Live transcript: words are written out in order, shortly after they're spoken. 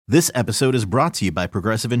This episode is brought to you by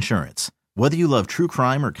Progressive Insurance. Whether you love true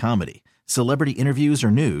crime or comedy, celebrity interviews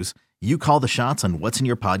or news, you call the shots on what's in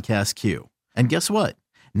your podcast queue. And guess what?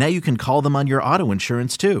 Now you can call them on your auto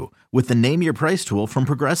insurance too with the Name Your Price tool from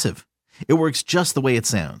Progressive. It works just the way it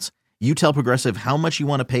sounds. You tell Progressive how much you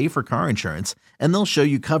want to pay for car insurance, and they'll show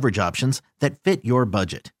you coverage options that fit your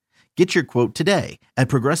budget. Get your quote today at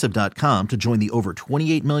Progressive.com to join the over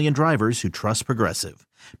 28 million drivers who trust Progressive.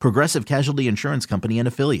 Progressive Casualty Insurance Company and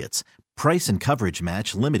Affiliates. Price and coverage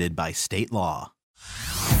match limited by state law.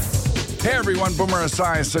 Hey everyone, Boomer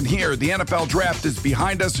Esiason here. The NFL Draft is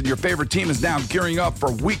behind us and your favorite team is now gearing up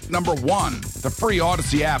for week number 1. The free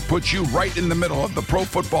Odyssey app puts you right in the middle of the pro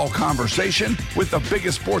football conversation with the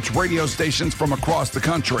biggest sports radio stations from across the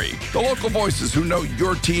country. The local voices who know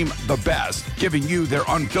your team the best, giving you their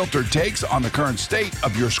unfiltered takes on the current state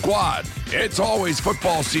of your squad. It's always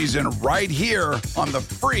football season right here on the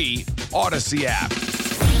free Odyssey app.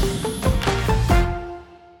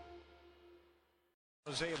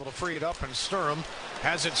 Was able to free it up, and Sturm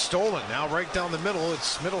has it stolen. Now right down the middle,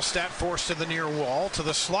 it's Middlestat forced to the near wall, to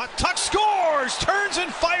the slot. Tuck scores! Turns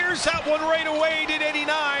and fires that one right away, did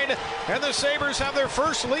 89. And the Sabres have their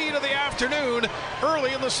first lead of the afternoon.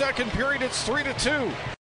 Early in the second period, it's 3-2.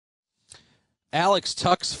 Alex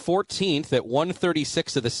Tuck's 14th at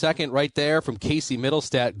 1:36 of the second right there from Casey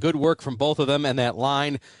Middlestat. Good work from both of them, and that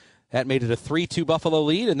line, that made it a 3-2 Buffalo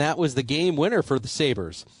lead, and that was the game winner for the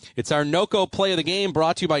Sabres. It's our NOCO play of the game,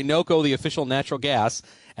 brought to you by NOCO, the official natural gas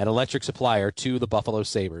and electric supplier to the Buffalo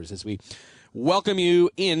Sabres. As we welcome you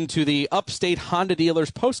into the Upstate Honda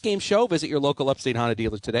Dealers postgame show. Visit your local Upstate Honda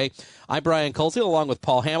dealer today. I'm Brian Koziol, along with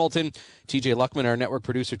Paul Hamilton. TJ Luckman, our network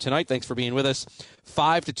producer tonight. Thanks for being with us.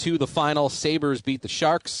 5-2 the final. Sabres beat the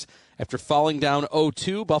Sharks after falling down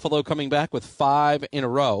 0-2. Buffalo coming back with 5 in a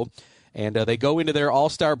row. And they go into their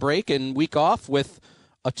all-star break and week off with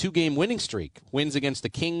a 2-game winning streak. Wins against the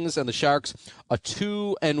Kings and the Sharks, a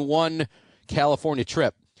 2-1 California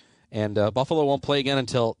trip. And Buffalo won't play again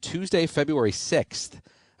until Tuesday, February 6th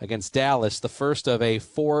against Dallas, the first of a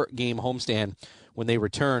 4-game homestand when they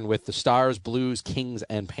return with the Stars, Blues, Kings,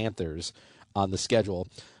 and Panthers on the schedule.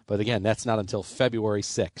 But again, that's not until February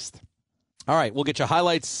 6th. All right, we'll get you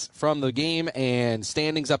highlights from the game and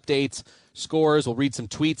standings updates, scores. We'll read some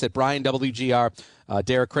tweets at Brian WGR.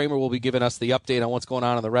 Derek Kramer will be giving us the update on what's going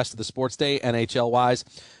on the rest of the sports day, NHL-wise.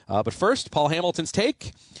 But first, Paul Hamilton's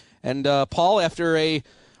take. And Paul, after a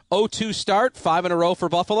 0-2 start, 5 in a row for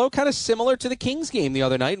Buffalo, kind of similar to the Kings game the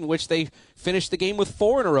other night, in which they finished the game with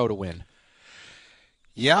 4 in a row to win.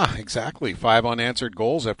 Yeah, exactly. 5 unanswered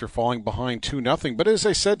goals after falling behind 2-0. But as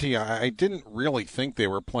I said to you, I didn't really think they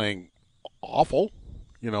were playing awful,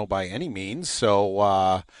 by any means.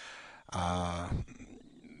 So,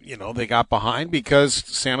 they got behind because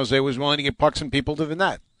San Jose was willing to get pucks and people to the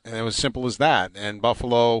net. And it was simple as that. And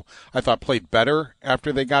Buffalo, I thought, played better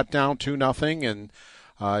after they got down 2-0 and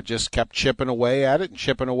just kept chipping away at it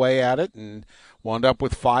and wound up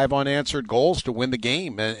with 5 unanswered goals to win the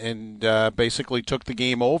game and basically took the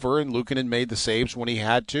game over, and Luukkonen made the saves when he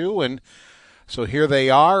had to. And so here they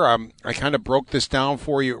are. I kind of broke this down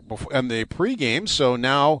for you in the pregame. So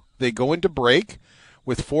now they go into break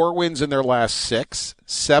with 4 wins in their last 6,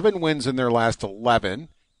 7 wins in their last 11,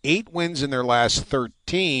 8 wins in their last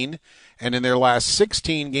 13, and in their last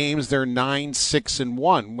 16 games, they're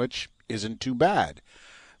 9-6-1, which isn't too bad.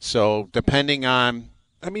 So depending on,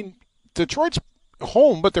 Detroit's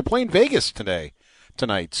home, but they're playing Vegas tonight.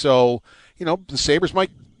 So, the Sabres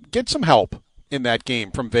might get some help in that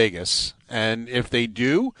game from Vegas. And if they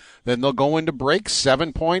do, then they'll go into break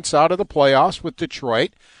 7 points out of the playoffs with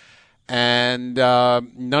Detroit. And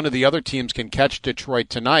none of the other teams can catch Detroit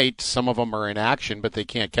tonight. Some of them are in action, but they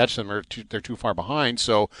can't catch them. They're too far behind.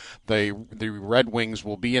 So the Red Wings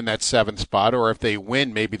will be in that 7th spot. Or if they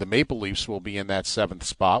win, maybe the Maple Leafs will be in that 7th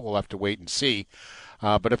spot. We'll have to wait and see.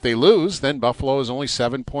 But if they lose, then Buffalo is only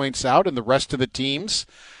 7 points out, and the rest of the teams,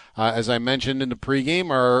 as I mentioned in the pregame,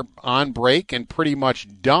 are on break and pretty much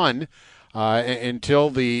done until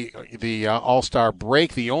the All-Star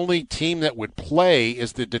break. The only team that would play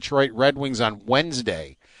is the Detroit Red Wings on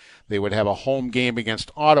Wednesday. They would have a home game against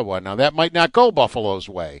Ottawa. Now, that might not go Buffalo's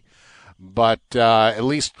way, but at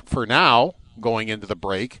least for now, going into the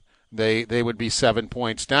break, they would be 7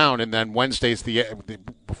 points down, and then Wednesday's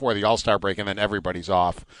before the All-Star break, and then everybody's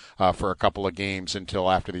off for a couple of games until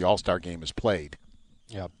after the All-Star game is played.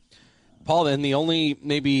 Yeah. Paul, then the only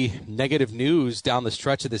maybe negative news down the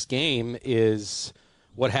stretch of this game is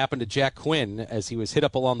what happened to Jack Quinn as he was hit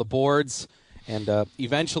up along the boards, and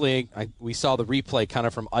eventually we saw the replay kind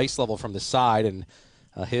of from ice level from the side, and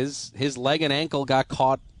his leg and ankle got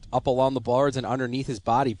caught up along the boards and underneath his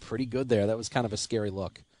body pretty good there. That was kind of a scary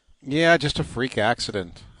look. Yeah, just a freak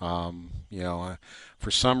accident. For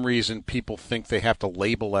some reason, people think they have to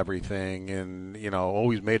label everything and,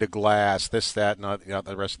 always made of glass, this, that, and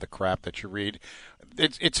the rest of the crap that you read.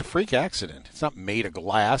 It's a freak accident. It's not made of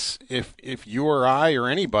glass. If you or I or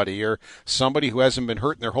anybody or somebody who hasn't been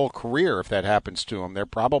hurt in their whole career, if that happens to them, they're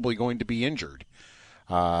probably going to be injured.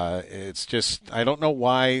 It's just, I don't know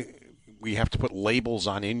why we have to put labels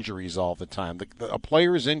on injuries all the time. A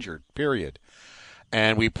player is injured, period.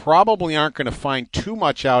 And we probably aren't going to find too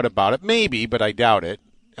much out about it. Maybe, but I doubt it.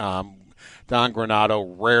 Don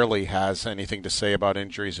Granato rarely has anything to say about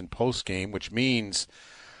injuries in postgame, which means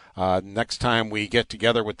next time we get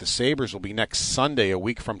together with the Sabres will be next Sunday, a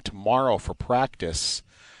week from tomorrow, for practice.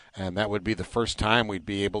 And that would be the first time we'd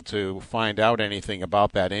be able to find out anything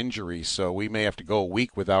about that injury. So we may have to go a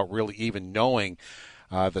week without really even knowing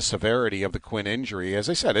the severity of the Quinn injury. As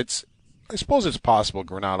I said, I suppose it's possible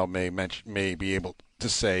Granato may be able to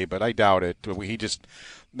say, but I doubt it.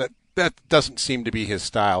 That doesn't seem to be his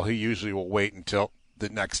style. He usually will wait until the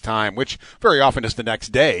next time, which very often is the next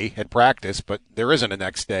day at practice, but there isn't a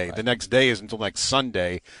next day. Right. The next day is until next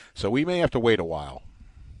Sunday, so we may have to wait a while.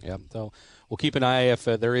 Yeah, so we'll keep an eye if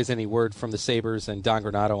there is any word from the Sabres and Don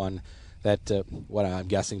Granato on that, what I'm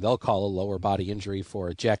guessing they'll call a lower body injury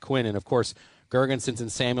for Jack Quinn. And, of course, Gergensons and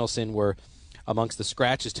Samuelsson were amongst the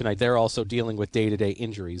scratches tonight. They're also dealing with day-to-day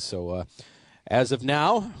injuries. So as of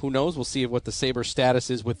now, who knows? We'll see what the Sabres status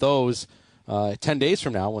is with those 10 days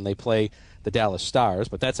from now when they play the Dallas Stars.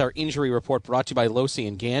 But that's our injury report brought to you by Losi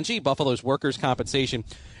and Ganji, Buffalo's workers' compensation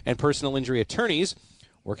and personal injury attorneys,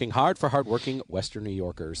 working hard for hardworking Western New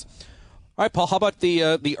Yorkers. All right, Paul, how about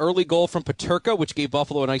the early goal from Peterka, which gave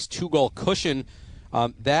Buffalo a nice 2-goal cushion?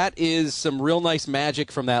 That is some real nice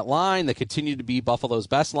magic from that line that continued to be Buffalo's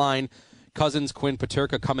best line. Cousins, Quinn,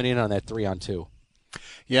 Peterka coming in on that 3-on-2.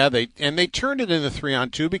 Yeah, they turned it into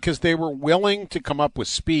 3-on-2 because they were willing to come up with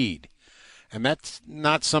speed. And that's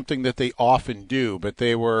not something that they often do, but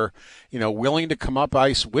they were, willing to come up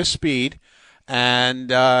ice with speed. And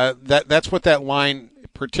that's what that line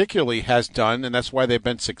particularly has done, and that's why they've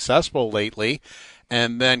been successful lately.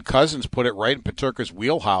 And then Cousins put it right in Peterka's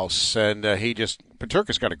wheelhouse, and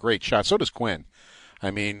Peterka's got a great shot. So does Quinn.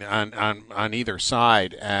 I mean, on either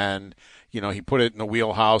side, and he put it in the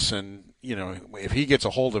wheelhouse, and if he gets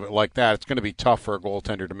a hold of it like that, it's going to be tough for a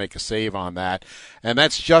goaltender to make a save on that. And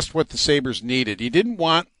that's just what the Sabres needed. You didn't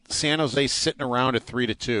want San Jose sitting around at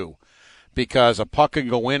 3-2 because a puck could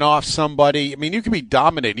go in off somebody. I mean, you could be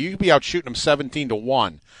dominating. You could be out shooting them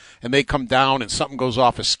 17-1, and they come down and something goes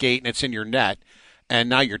off a skate and it's in your net, and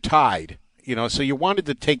now you're tied. So you wanted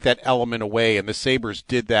to take that element away, and the Sabres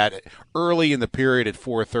did that early in the period at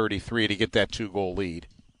 4:33 to get that 2-goal lead.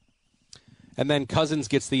 And then Cousins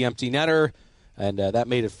gets the empty netter, and that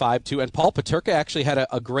made it 5-2. And Paul Peterka actually had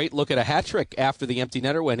a great look at a hat trick after the empty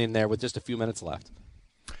netter went in there with just a few minutes left.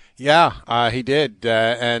 Yeah, he did,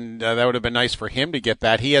 and that would have been nice for him to get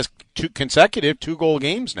that. He has 2 consecutive 2-goal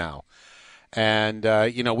games now. And,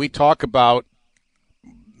 we talk about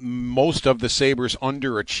most of the Sabres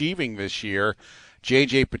underachieving this year.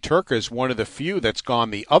 J.J. Peterka is one of the few that's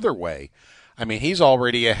gone the other way. I mean, he's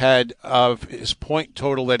already ahead of his point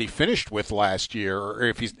total that he finished with last year, or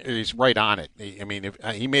if he's right on it.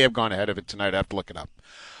 He may have gone ahead of it tonight. I have to look it up.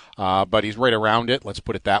 But he's right around it, let's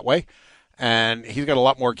put it that way. And he's got a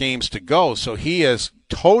lot more games to go, so he has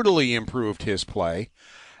totally improved his play.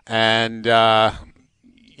 And,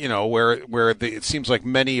 it seems like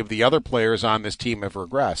many of the other players on this team have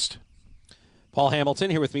regressed. Paul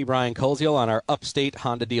Hamilton here with me, Brian Koziol, on our Upstate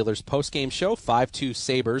Honda Dealers postgame show, 5-2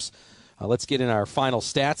 Sabres. Let's get in our final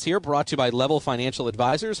stats here, brought to you by Level Financial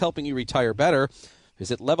Advisors, helping you retire better.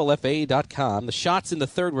 Visit levelfa.com. The shots in the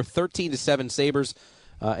third were 13-7 Sabres,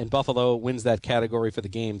 and Buffalo wins that category for the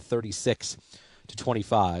game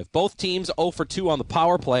 36-25. Both teams 0 for 2 on the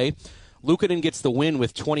power play. Luukkonen gets the win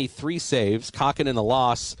with 23 saves. Kakkonen the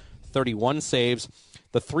loss, 31 saves.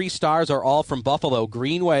 The 3 stars are all from Buffalo.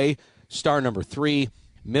 Greenway, star number 3.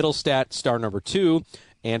 Middlestat, star number 2.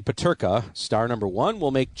 And Peterka, star number 1,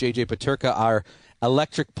 will make J.J. Peterka our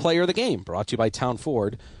electric player of the game. Brought to you by Town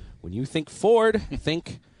Ford. When you think Ford,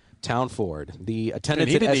 think Town Ford. The attendance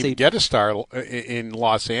and he didn't even get a star in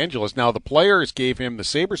Los Angeles. Now, the players gave him the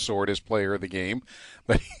Sabre Sword as player of the game,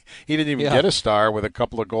 but he didn't even get a star with a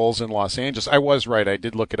couple of goals in Los Angeles. I was right. I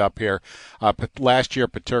did look it up here. Last year,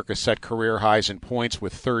 Peterka set career highs in points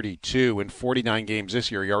with 32. In 49 games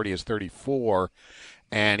this year, he already has 34.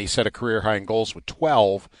 And he set a career high in goals with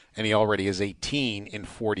 12, and he already has 18 in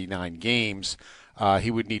 49 games.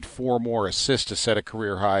 He would need 4 more assists to set a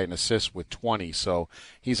career high in assists with 20. So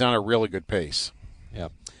he's on a really good pace. Yeah.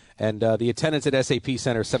 And the attendance at SAP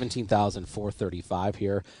Center, 17,435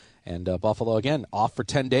 here. And Buffalo, again, off for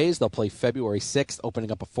 10 days. They'll play February 6th,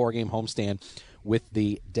 opening up a 4-game homestand with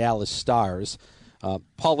the Dallas Stars.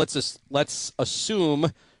 Paul, let's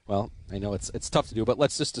assume, well, I know it's tough to do, but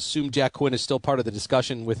let's just assume Jack Quinn is still part of the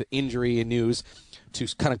discussion with injury and news to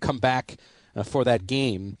kind of come back for that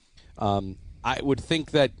game. I would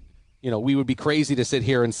think that, we would be crazy to sit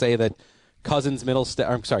here and say that Cousins,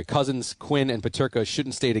 Quinn, and Peterka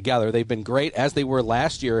shouldn't stay together. They've been great, as they were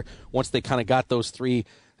last year, once they kind of got those 3.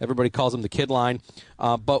 Everybody calls them the kid line.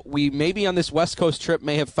 But we maybe on this West Coast trip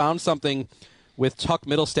may have found something with Tuck,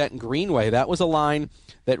 Middlestat, and Greenway. That was a line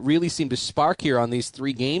that really seemed to spark here on these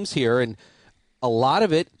 3 games here. And a lot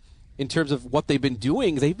of it, in terms of what they've been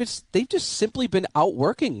doing, they've just simply been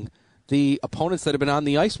outworking the opponents that have been on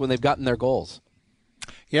the ice when they've gotten their goals.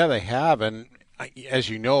 Yeah, they have. And as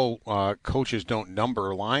you know, coaches don't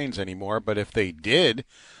number lines anymore. But if they did,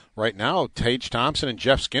 right now, Tage Thompson and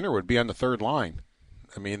Jeff Skinner would be on the 3rd line.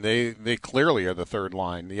 I mean, they clearly are the 3rd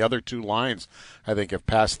line. The other 2 lines, I think, have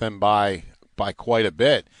passed them by quite a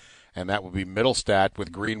bit, and that would be Middlestat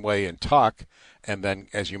with Greenway and Tuck, and then,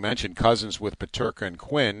 as you mentioned, Cousins with Peterka and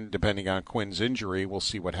Quinn. Depending on Quinn's injury, we'll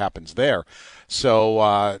see what happens there.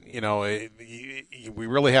 So, we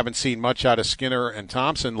really haven't seen much out of Skinner and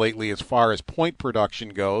Thompson lately as far as point production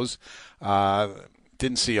goes.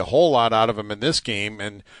 Didn't see a whole lot out of them in this game,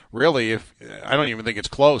 and really, I don't even think it's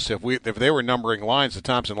close. If they were numbering lines, the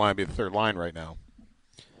Thompson line would be the 3rd line right now.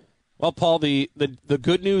 Well, Paul, the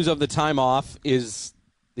good news of the time off is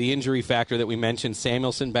the injury factor that we mentioned.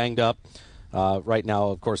 Samuelson banged up. Right now,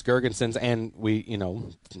 of course, Gergenson's, and we,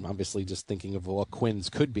 obviously just thinking of what Quinn's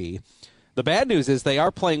could be. The bad news is they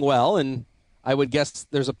are playing well, and I would guess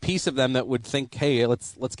there's a piece of them that would think, hey,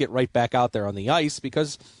 let's get right back out there on the ice,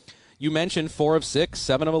 because you mentioned 4 of 6,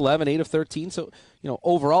 7 of 11, 8 of 13. So,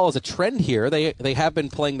 overall as a trend here, they have been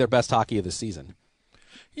playing their best hockey of the season.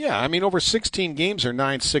 Yeah, I mean, over 16 games are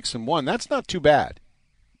 9-6-1. That's not too bad,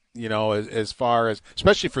 as far as,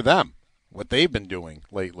 especially for them, what they've been doing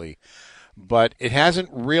lately. But it hasn't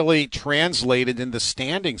really translated in the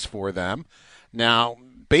standings for them. Now,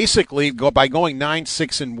 basically, by going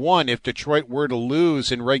 9-6-1, if Detroit were to lose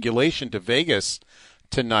in regulation to Vegas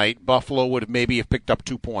tonight, Buffalo would have maybe picked up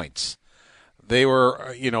 2 points. They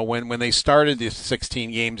were, when they started the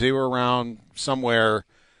 16 games, they were somewhere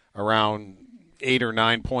around 8 or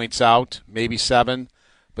 9 points out, maybe 7,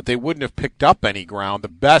 but they wouldn't have picked up any ground. The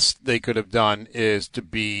best they could have done is to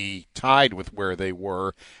be tied with where they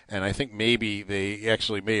were, and I think maybe they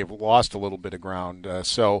actually may have lost a little bit of ground.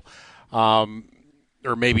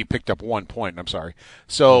 Or maybe picked up 1 point, I'm sorry.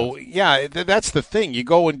 So, yeah, that's the thing. You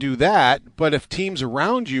go and do that, but if teams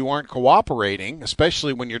around you aren't cooperating,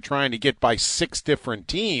 especially when you're trying to get by 6 different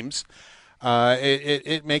teams,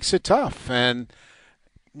 it makes it tough. And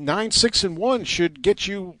 9-6-1 should get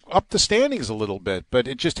you up the standings a little bit, but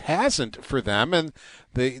it just hasn't for them. And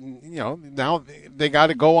they, now they got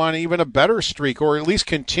to go on even a better streak, or at least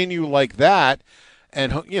continue like that.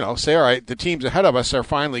 And, say, all right, the teams ahead of us are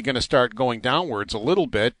finally going to start going downwards a little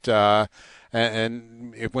bit.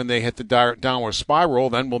 And when they hit the downward spiral,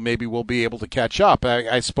 then we'll be able to catch up.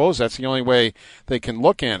 I suppose that's the only way they can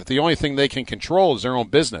look at it. The only thing they can control is their own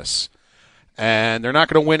business. And they're not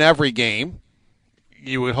going to win every game.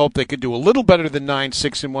 You would hope they could do a little better than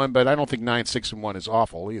 9-6-1, but I don't think 9-6-1 is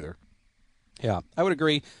awful either. Yeah, I would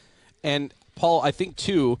agree. And, Paul, I think,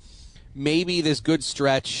 too, maybe this good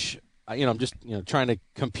stretch – I'm just trying to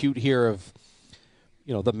compute here of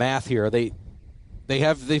the math here. They've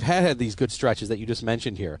had these good stretches that you just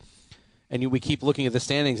mentioned here, and we keep looking at the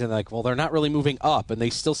standings and they're not really moving up, and they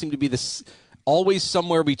still seem to be always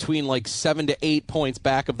somewhere between 7 to 8 points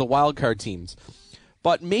back of the wild card teams.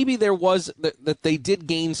 But maybe there was that they did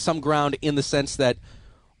gain some ground in the sense that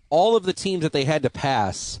all of the teams that they had to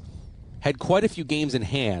pass had quite a few games in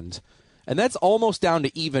hand, and that's almost down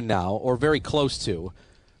to even now, or very close to.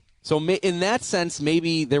 So in that sense,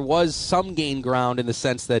 maybe there was some gain ground in the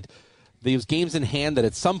sense that these games in hand that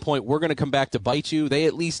at some point we're going to come back to bite you, they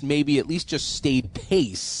at least just stayed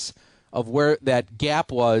pace of where that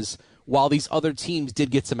gap was, while these other teams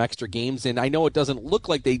did get some extra games in. I know it doesn't look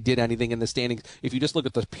like they did anything in the standings if you just look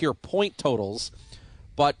at the pure point totals,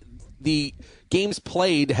 but the games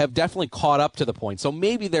played have definitely caught up to the point. So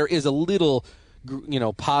maybe there is a little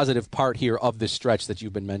positive part here of this stretch that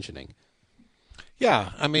you've been mentioning.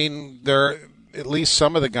 Yeah, I mean, at least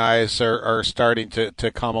some of the guys are starting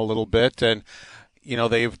to come a little bit, and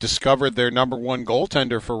they've discovered their number one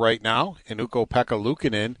goaltender for right now, Inuko Pekka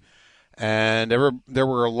Luukkonen, And there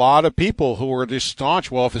were a lot of people who were just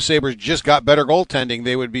staunch, well, if the Sabres just got better goaltending,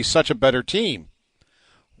 they would be such a better team.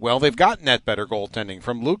 Well, they've gotten that better goaltending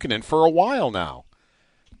from Luukkonen for a while now.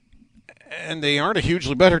 And they aren't a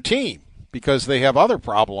hugely better team because they have other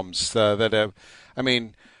problems that have, I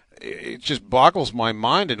mean, it just boggles my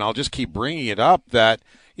mind, and I'll just keep bringing it up, that,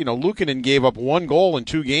 Luukkonen gave up 1 goal in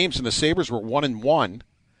 2 games, and the Sabres were 1-1.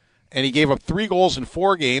 And he gave up 3 goals in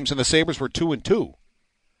 4 games, and the Sabres were 2-2.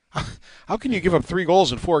 How can you give up 3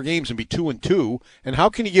 goals in 4 games and be 2-2? And how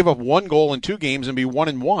can you give up 1 goal in 2 games and be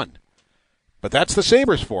 1-1? But that's the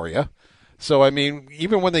Sabres for you. So, I mean,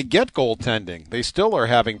 even when they get goaltending, they still are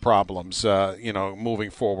having problems, moving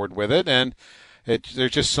forward with it. And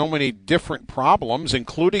there's just so many different problems,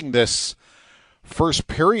 including this first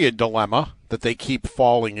period dilemma that they keep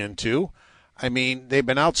falling into. I mean, they've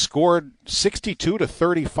been outscored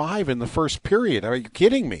 62-35 in the first period. Are you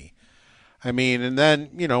kidding me? I mean, and then,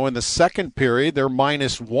 in the second period, they're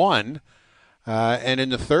 -1. And in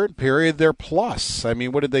the third period, they're plus. I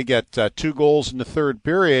mean, what did they get? 2 goals in the third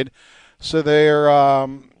period. So they're,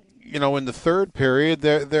 in the third period,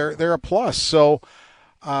 they're a plus. So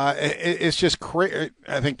it's just crazy.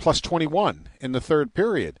 I think plus 21 in the third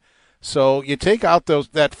period. So you take out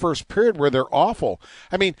that first period where they're awful.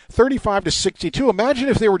 I mean, 35-62. Imagine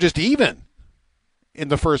if they were just even in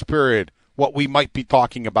the first period, what we might be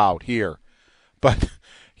talking about here. But,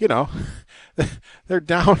 they're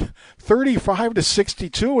down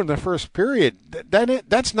 35-62 in the first period.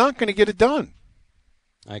 That's not going to get it done.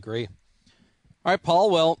 I agree. All right, Paul,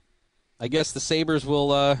 well, I guess the Sabres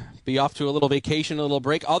will be off to a little vacation, a little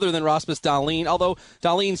break, other than Rasmus Dahlin, although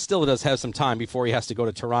Dahlin still does have some time before he has to go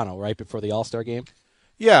to Toronto, right, before the All-Star game?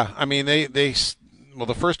 Yeah, I mean,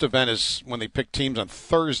 the first event is when they pick teams on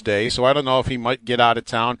Thursday, so I don't know if he might get out of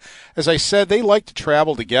town. As I said, they like to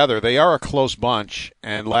travel together. They are a close bunch,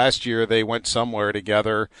 and last year they went somewhere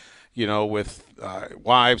together, with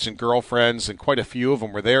wives and girlfriends, and quite a few of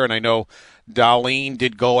them were there. And I know Dahlin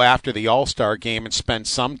did go after the All-Star game and spend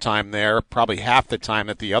some time there, probably half the time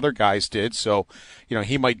that the other guys did. So,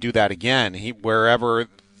 he might do that again. Wherever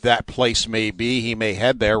that place may be, he may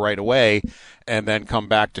head there right away and then come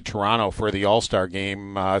back to Toronto for the All-Star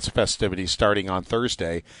game. It's festivities starting on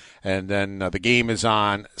Thursday. And then the game is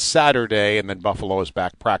on Saturday, and then Buffalo is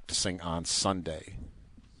back practicing on Sunday.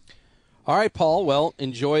 All right, Paul. Well,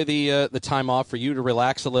 enjoy the time off for you to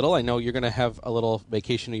relax a little. I know you're going to have a little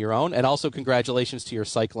vacation of your own. And also congratulations to your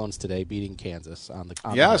Cyclones today, beating Kansas on the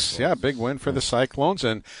Yes, big win for the Cyclones.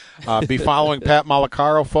 And be following Pat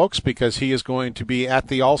Malacaro, folks, because he is going to be at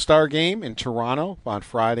the All-Star game in Toronto on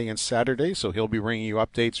Friday and Saturday. So he'll be bringing you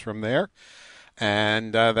updates from there.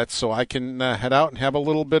 And that's so I can head out and have a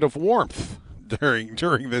little bit of warmth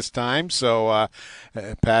during this time. So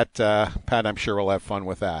Pat, I'm sure will have fun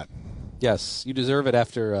with that. Yes, you deserve it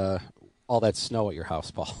after all that snow at your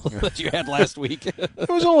house, Paul, that you had last week. It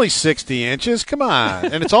was only 60 inches. Come on.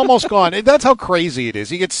 And it's almost gone. That's how crazy it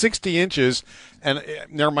is. You get 60 inches, and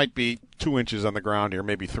there might be 2 inches on the ground here,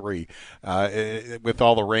 maybe 3. With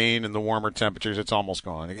all the rain and the warmer temperatures, it's almost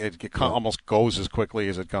gone. It almost goes as quickly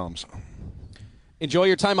as it comes. Enjoy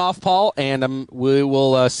your time off, Paul, and we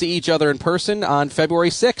will see each other in person on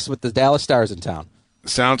February 6th with the Dallas Stars in town.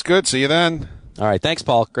 Sounds good. See you then. All right, thanks,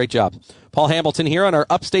 Paul. Great job. Paul Hamilton here on our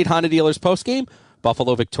Upstate Honda Dealers postgame.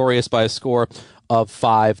 Buffalo victorious by a score of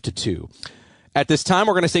 5-2. At this time,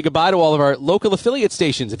 we're going to say goodbye to all of our local affiliate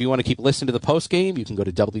stations. If you want to keep listening to the postgame, you can go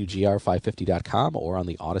to WGR550.com or on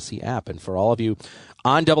the Odyssey app. And for all of you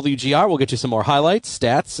on WGR, we'll get you some more highlights,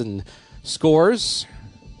 stats, and scores.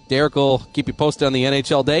 Derek will keep you posted on the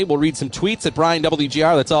NHL day. We'll read some tweets at Brian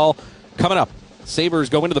WGR. That's all coming up. Sabres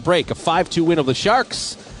go into the break, a 5-2 win of the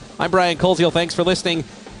Sharks. I'm Brian Koziol. Thanks for listening.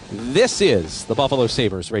 This is the Buffalo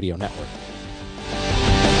Sabres Radio Network.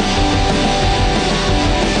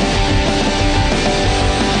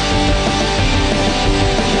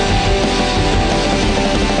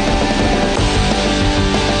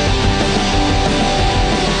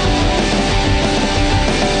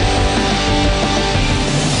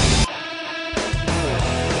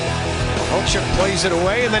 Plays it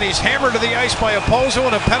away, and then he's hammered to the ice by Opozo,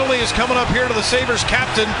 and a penalty is coming up here to the Sabres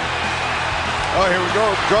captain. Oh, here we go.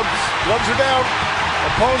 Gloves are down.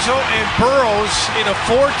 Opozo and Burrows in a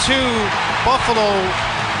 4-2 Buffalo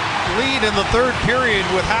lead in the third period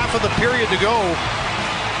with half of the period to go.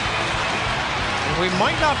 And we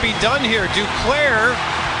might not be done here. Duclair,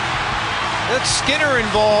 that's Skinner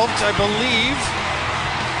involved, I believe.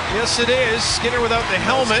 Yes, it is. Skinner without the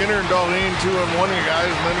helmet. Skinner and Dahlin 2-on-1 guys,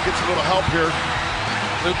 and then he gets a little help here.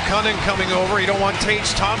 Luke Cunnin coming over. You don't want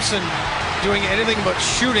Tage Thompson doing anything but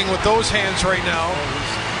shooting with those hands right now.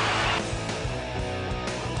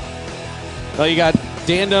 Well, you got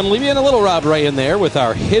Dan Dunleavy and a little Rob Ray in there with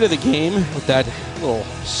our hit of the game, with that little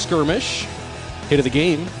skirmish hit of the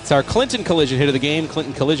game. It's our Clinton Collision hit of the game.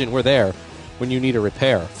 Clinton Collision, we're there when you need a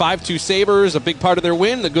repair. 5-2 Sabres, a big part of their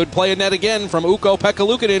win. The good play in net again from Ukko-Pekka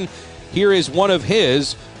Luukkonen. Here is one of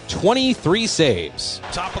his 23 saves.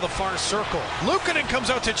 Top of the far circle. Luukkonen comes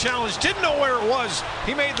out to challenge. Didn't know where it was.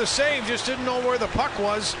 He made the save, just didn't know where the puck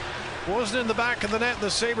was. Wasn't in the back of the net.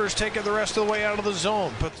 The Sabres take it the rest of the way out of the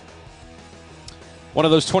zone. But one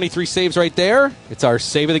of those 23 saves right there. It's our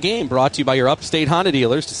save of the game, brought to you by your Upstate Honda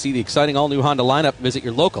dealers. To see the exciting all-new Honda lineup, visit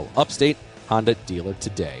your local Upstate Honda dealer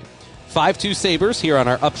today. 5-2 Sabres here on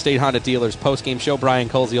our Upstate Honda dealers postgame show. Brian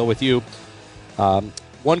Koziol with you.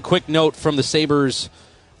 One quick note from the Sabres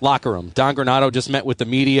locker room. Don Granato just met with the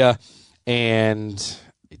media, and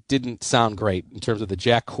it didn't sound great in terms of the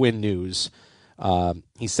Jack Quinn news.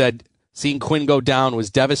 He said seeing Quinn go down was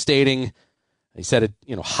devastating. He said, it,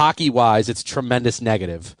 hockey-wise, it's tremendous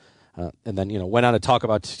negative. And then, went on to talk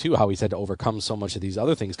about, too, how he's had to overcome so much of these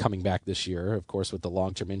other things coming back this year, of course, with the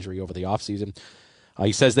long-term injury over the offseason.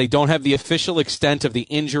 He says they don't have the official extent of the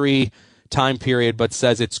injury time period, but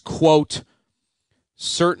says it's, quote,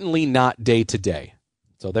 certainly not day-to-day.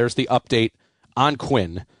 So there's the update on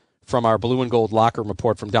Quinn from our Blue and Gold Locker Room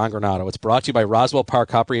report from Don Granato. It's brought to you by Roswell Park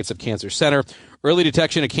Comprehensive Cancer Center. Early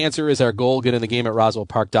detection of cancer is our goal. Get in the game at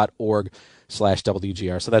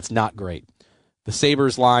roswellpark.org/WGR. So that's not great. The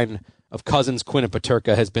Sabres line of Cousins, Quinn, and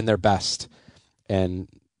Peterka has been their best. And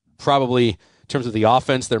probably in terms of the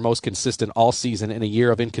offense, they're most consistent all season in a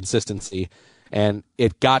year of inconsistency. And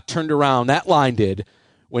it got turned around, that line did,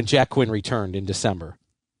 when Jack Quinn returned in December.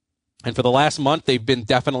 And for the last month, they've been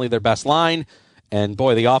definitely their best line. And,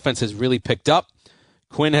 boy, the offense has really picked up.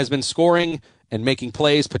 Quinn has been scoring and making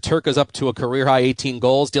plays. Peterka's up to a career-high 18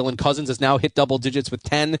 goals. Dylan Cousins has now hit double digits with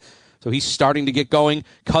 10, so he's starting to get going.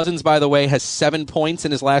 Cousins, by the way, has 7 points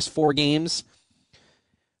in his last 4 games.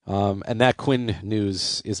 And that Quinn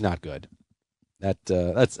news is not good. That's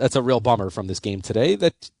a real bummer from this game today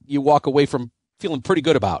that you walk away from feeling pretty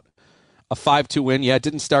good about. A 5-2 win. Yeah, it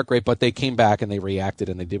didn't start great, but they came back and they reacted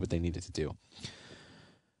and they did what they needed to do.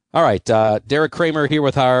 All right, Derek Kramer here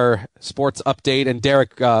with our sports update. And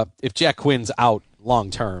Derek, if Jack Quinn's out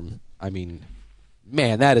long term, I mean,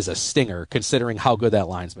 man, that is a stinger considering how good that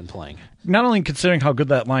line's been playing. Not only considering how good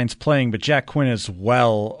that line's playing, but Jack Quinn as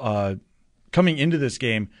well. Coming into this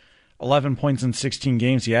game, 11 points in 16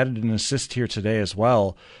 games. He added an assist here today as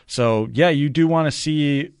well. So, yeah, you do want to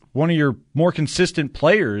see one of your more consistent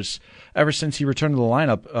players ever since he returned to the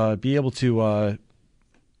lineup be able to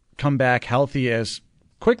come back healthy as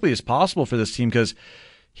quickly as possible for this team, because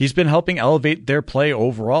he's been helping elevate their play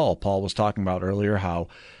overall. Paul was talking about earlier how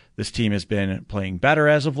this team has been playing better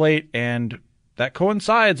as of late, and that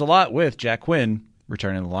coincides a lot with Jack Quinn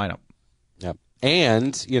returning to the lineup. Yep.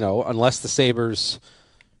 And, unless the Sabres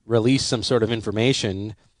release some sort of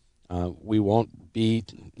information, we won't be,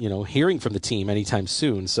 hearing from the team anytime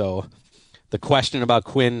soon. So the question about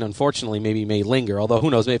Quinn, unfortunately, maybe may linger, although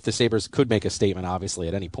who knows if the Sabres could make a statement, obviously,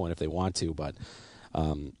 at any point if they want to, but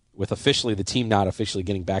with officially the team not officially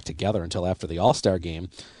getting back together until after the All-Star game,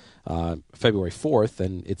 February 4th,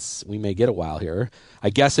 and we may get a while here. I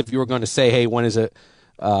guess if you were going to say, hey, when is it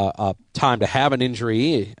time to have an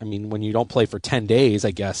injury? I mean, when you don't play for 10 days,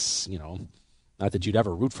 I guess, not that you'd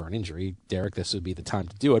ever root for an injury, Derek, this would be the time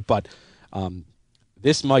to do it, but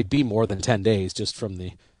this might be more than 10 days just from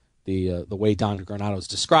the way Don Granato's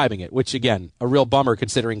describing it, which, again, a real bummer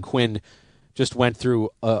considering Quinn just went through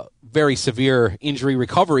a very severe injury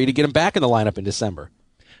recovery to get him back in the lineup in December.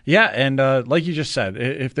 Yeah, and like you just said,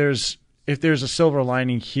 if there's a silver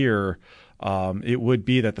lining here, it would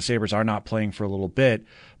be that the Sabres are not playing for a little bit.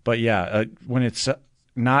 But yeah, when it's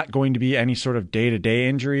not going to be any sort of day-to-day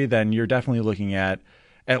injury, then you're definitely looking at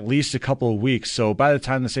least a couple of weeks. So by the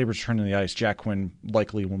time the Sabres return to the ice, Jack Quinn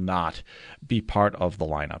likely will not be part of the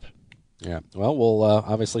lineup. Yeah, well, we'll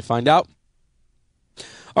obviously find out.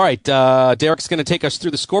 All right, Derek's going to take us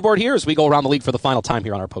through the scoreboard here as we go around the league for the final time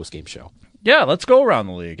here on our postgame show. Yeah, let's go around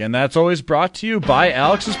the league, and that's always brought to you by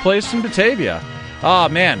Alex's Place in Batavia. Oh,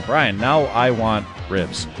 man, Brian, now I want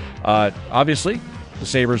ribs. Obviously, the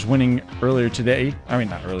Sabres winning earlier today. I mean,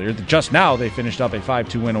 not earlier. Just now, they finished up a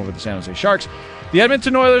 5-2 win over the San Jose Sharks. The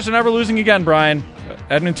Edmonton Oilers are never losing again, Brian.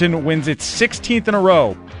 Edmonton wins its 16th in a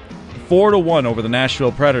row, 4-1 over the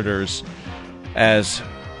Nashville Predators, as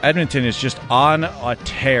Edmonton is just on a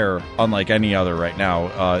tear unlike any other right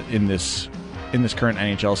now in this current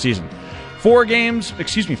NHL season.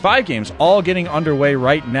 5 games, all getting underway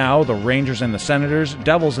right now. The Rangers and the Senators,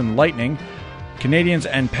 Devils and Lightning, Canadiens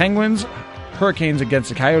and Penguins, Hurricanes against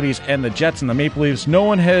the Coyotes, and the Jets and the Maple Leafs. No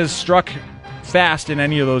one has struck fast in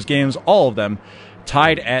any of those games, all of them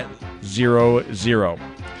tied at 0-0.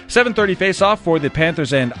 7:30 face-off for the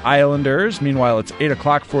Panthers and Islanders. Meanwhile, it's 8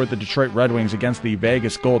 o'clock for the Detroit Red Wings against the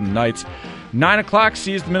Vegas Golden Knights. 9 o'clock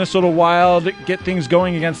sees the Minnesota Wild get things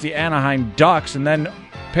going against the Anaheim Ducks, and then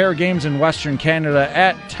pair of games in Western Canada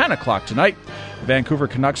at 10 o'clock tonight. The Vancouver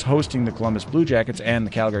Canucks hosting the Columbus Blue Jackets, and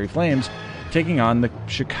the Calgary Flames taking on the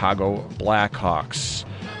Chicago Blackhawks.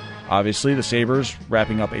 Obviously, the Sabres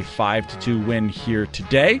wrapping up a 5-2 win here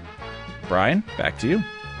today. Brian, back to you.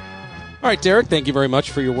 All right, Derek, thank you very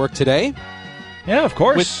much for your work today. Yeah, of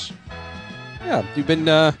course. You've been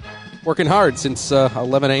working hard since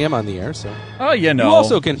 11 a.m. on the air. So, you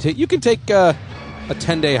also can take a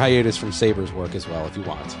 10-day hiatus from Sabres work as well if you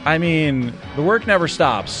want. I mean, the work never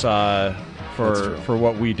stops for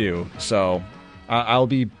what we do. So I'll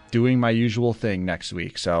be doing my usual thing next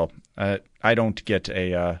week. So I don't get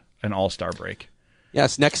an all-star break.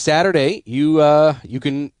 Yes, next Saturday you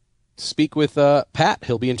can speak with Pat.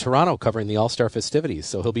 He'll be in Toronto covering the All-Star festivities.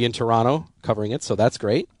 So he'll be in Toronto covering it. So that's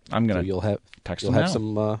great. You'll have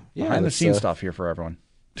some behind the scenes stuff here for everyone.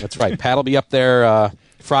 That's right. Pat will be up there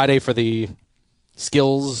Friday for the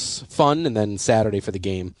skills fun, and then Saturday for the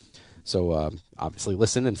game. So obviously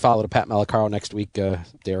listen and follow to Pat Malacaro next week.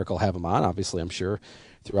 Derek will have him on, obviously, I'm sure,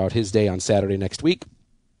 throughout his day on Saturday next week.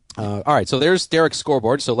 All right, so there's Derek's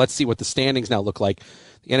scoreboard. So let's see what the standings now look like.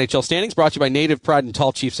 The NHL standings brought to you by Native Pride and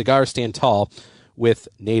Tall Chief Cigars. Stand tall with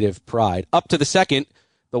Native Pride. Up to the second,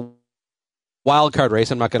 the wild card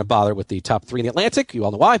race. I'm not going to bother with the top three in the Atlantic. You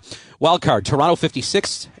all know why. Wild card, Toronto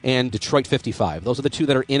 56 and Detroit 55. Those are the two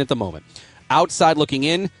that are in at the moment. Outside looking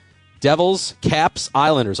in, Devils, Caps,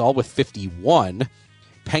 Islanders, all with 51.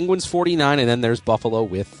 Penguins 49, and then there's Buffalo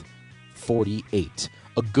with 48.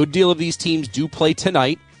 A good deal of these teams do play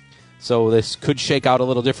tonight, so this could shake out a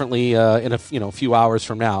little differently in a few hours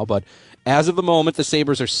from now. But as of the moment, the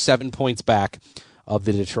Sabres are 7 points back of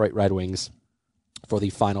the Detroit Red Wings for the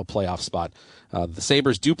final playoff spot. The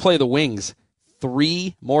Sabres do play the Wings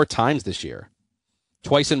 3 more times this year.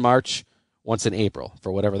 Twice in March, once in April,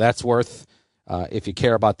 for whatever that's worth. If you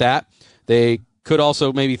care about that. They could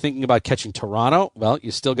also maybe thinking about catching Toronto. Well, you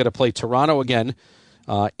still got to play Toronto again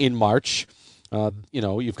in March.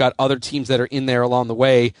 You've got other teams that are in there along the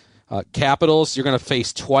way. Capitals, you're going to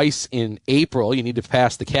face twice in April. You need to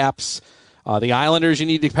pass the Caps. The Islanders, you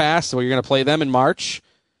need to pass, so you're going to play them in March.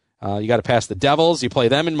 You got to pass the Devils. You play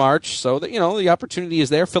them in March. So, the opportunity is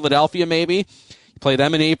there. Philadelphia, maybe. You play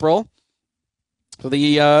them in April. So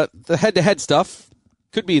the head-to-head stuff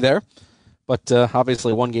could be there. But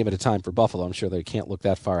obviously one game at a time for Buffalo. I'm sure they can't look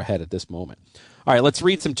that far ahead at this moment. All right, let's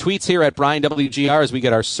read some tweets here at Brian WGR as we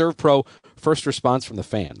get our Serve Pro first response from the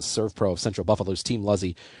fans. Serve Pro of Central Buffalo's Team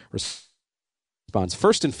Luzzy responds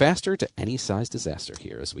first and faster to any size disaster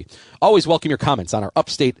here, as we always welcome your comments on our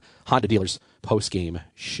Upstate Honda Dealers postgame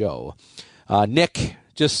show. Nick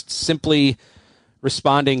just simply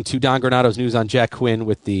responding to Don Granado's news on Jack Quinn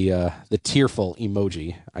with the tearful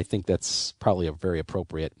emoji. I think that's probably a very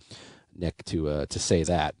appropriate, Nick, to say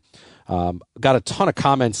that. Got a ton of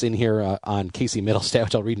comments in here on Casey Middlestat,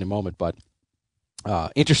 which I'll read in a moment, but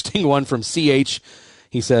interesting one from CH.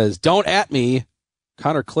 He says, don't at me.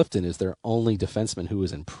 Connor Clifton is their only defenseman who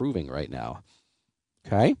is improving right now.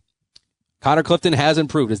 Okay. Connor Clifton has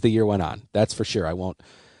improved as the year went on. That's for sure. I won't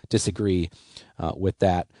disagree with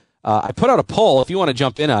that. I put out a poll. If you want to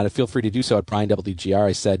jump in on it, feel free to do so at Brian WGR.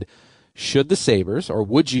 I said, should the Sabres, or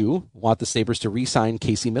would you want the Sabres to re-sign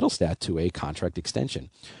Casey Middlestat to a contract extension?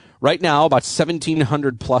 Right now, about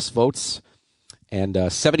 1,700 plus votes, and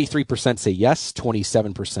 73% say yes,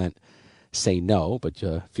 27% say no, but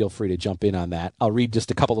feel free to jump in on that. I'll read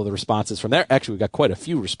just a couple of the responses from there. Actually, we've got quite a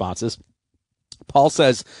few responses. Paul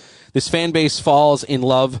says, this fan base falls in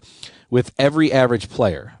love with every average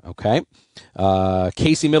player, okay?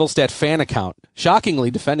 Casey Middlestat fan account,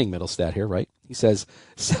 shockingly defending Middlestat here, right? He says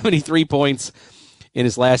 73 points in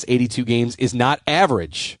his last 82 games is not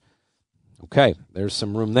average. Okay, there's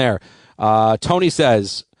some room there. Tony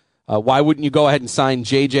says, why wouldn't you go ahead and sign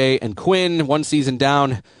JJ and Quinn one season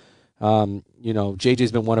down?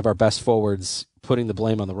 JJ's been one of our best forwards, putting the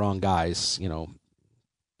blame on the wrong guys,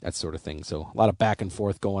 that sort of thing. So a lot of back and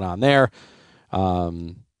forth going on there.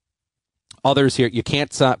 Others here, you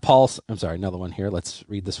can't sign another one here. Let's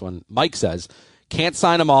read this one. Mike says, can't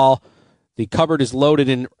sign them all. The cupboard is loaded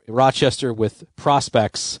in Rochester with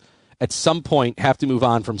prospects. At some point, have to move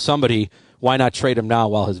on from somebody. Why not trade him now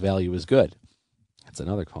while his value is good? That's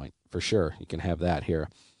another point, for sure. You can have that here.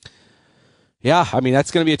 Yeah, that's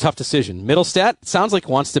going to be a tough decision. Middlestat sounds like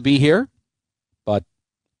wants to be here, but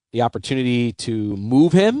the opportunity to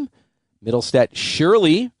move him, Middlestat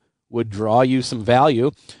surely would draw you some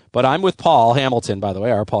value. But I'm with Paul Hamilton, by the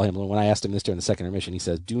way, our Paul Hamilton. When I asked him this during the second intermission, he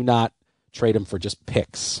says, do not trade him for just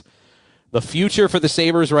picks. The future for the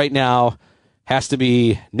Sabres right now has to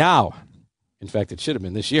be now. In fact, it should have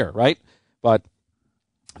been this year, right? But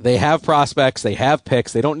they have prospects. They have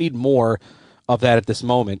picks. They don't need more of that at this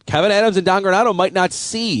moment. Kevin Adams and Don Granato might not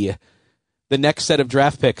see the next set of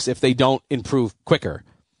draft picks if they don't improve quicker.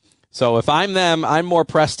 So if I'm them, I'm more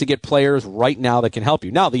pressed to get players right now that can help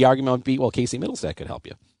you. Now, the argument would be, well, Casey Middlestat could help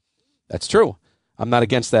you. That's true. I'm not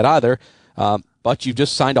against that either. But you've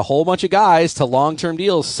just signed a whole bunch of guys to long-term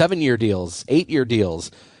deals, 7-year deals, 8-year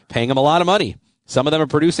deals, paying them a lot of money. Some of them are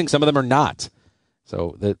producing, some of them are not.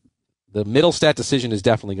 So the Middlestat decision is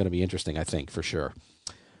definitely going to be interesting, I think, for sure.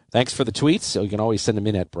 Thanks for the tweets. So you can always send them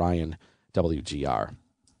in at Brian WGR.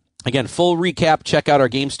 Again, full recap. Check out our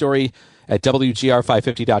game story at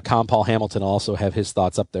WGR550.com. Paul Hamilton will also have his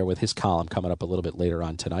thoughts up there with his column coming up a little bit later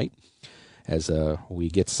on tonight as we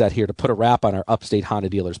get set here to put a wrap on our Upstate Honda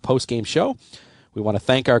Dealers postgame show. We want to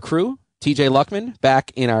thank our crew. TJ Luckman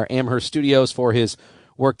back in our Amherst studios for his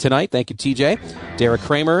work tonight. Thank you, TJ. Derek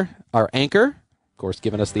Kramer, our anchor, of course,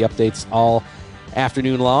 giving us the updates all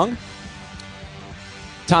afternoon long.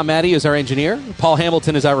 Tom Maddie is our engineer. Paul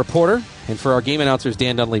Hamilton is our reporter. And for our game announcers,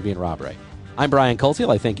 Dan Dunleavy and Rob Ray. I'm Brian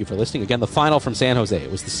Koziol. I thank you for listening. Again, the final from San Jose.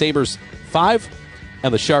 It was the Sabres 5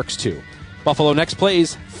 and the Sharks 2. Buffalo next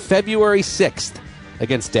plays February 6th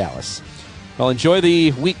against Dallas. Well, enjoy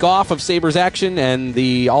the week off of Sabres action and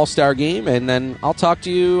the All-Star game, and then I'll talk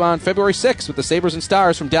to you on February 6th with the Sabres and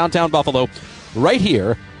Stars from downtown Buffalo right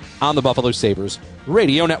here on the Buffalo Sabres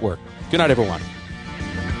Radio Network. Good night, everyone.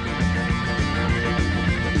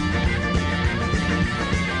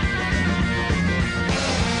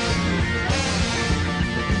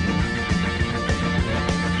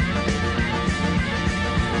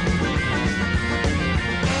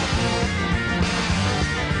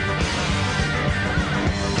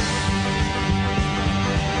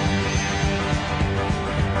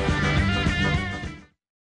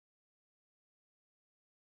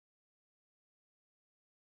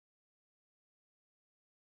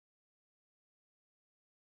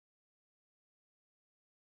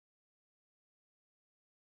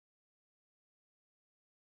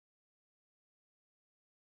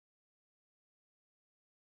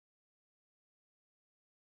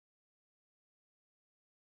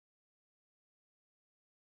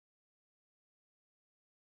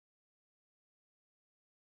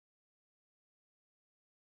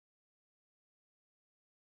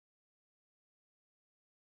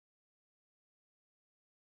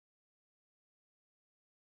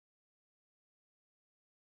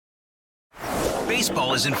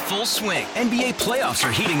 Baseball is in full swing. NBA playoffs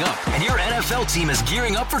are heating up, and your NFL team is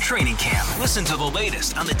gearing up for training camp. Listen to the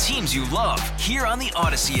latest on the teams you love here on the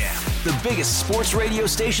Odyssey app. The biggest sports radio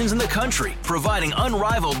stations in the country, providing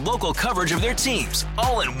unrivaled local coverage of their teams,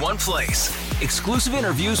 all in one place. Exclusive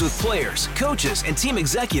interviews with players, coaches, and team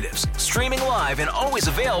executives, streaming live and always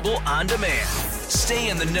available on demand. Stay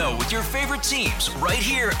in the know with your favorite teams right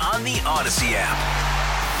here on the Odyssey app.